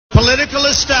political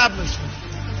establishment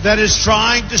that is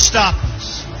trying to stop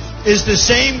us is the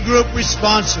same group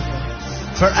responsible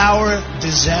for our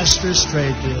disastrous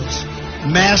trade deals,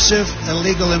 massive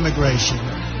illegal immigration,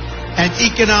 and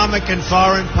economic and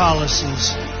foreign policies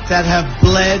that have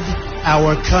bled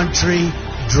our country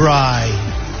dry.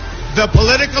 The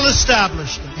political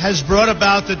establishment has brought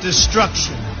about the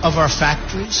destruction of our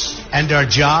factories and our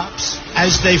jobs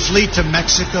as they flee to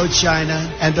Mexico, China,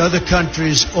 and other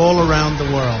countries all around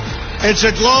the world. It's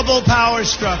a global power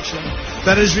structure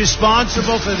that is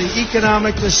responsible for the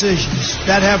economic decisions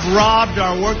that have robbed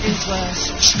our working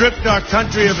class, stripped our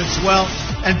country of its wealth,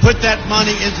 and put that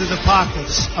money into the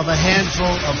pockets of a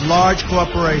handful of large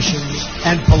corporations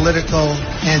and political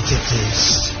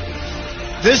entities.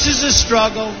 This is a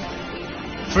struggle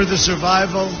for the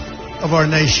survival of our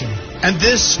nation, and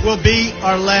this will be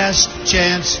our last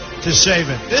chance to save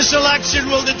it. This election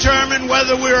will determine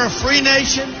whether we're a free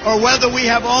nation or whether we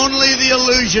have only the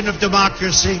illusion of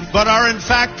democracy, but are in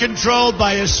fact controlled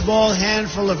by a small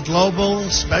handful of global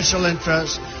special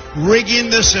interests rigging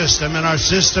the system, and our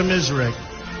system is rigged.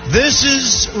 This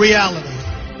is reality.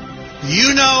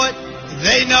 You know it,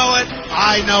 they know it,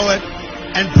 I know it,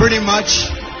 and pretty much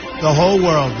the whole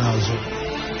world knows it.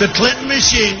 The Clinton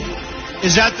machine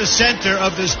is at the center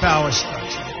of this power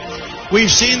structure.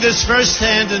 We've seen this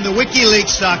firsthand in the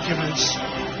WikiLeaks documents,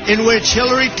 in which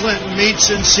Hillary Clinton meets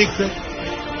in secret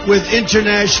with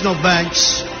international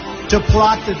banks to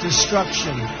plot the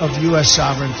destruction of U.S.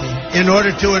 sovereignty in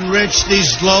order to enrich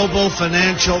these global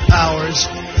financial powers,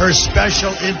 her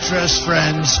special interest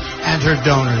friends, and her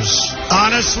donors.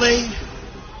 Honestly,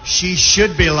 she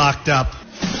should be locked up.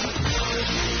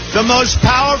 The most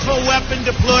powerful weapon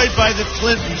deployed by the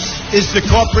Clintons is the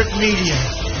corporate media,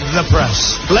 the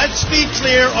press. Let's be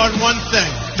clear on one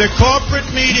thing. The corporate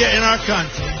media in our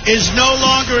country is no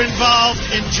longer involved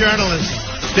in journalism.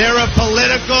 They're a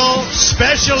political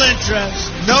special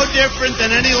interest, no different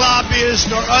than any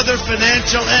lobbyist or other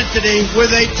financial entity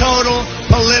with a total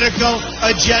political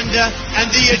agenda, and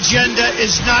the agenda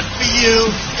is not for you,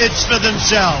 it's for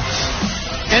themselves.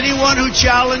 Anyone who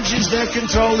challenges their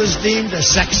control is deemed a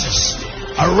sexist,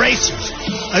 a racist,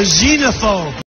 a xenophobe.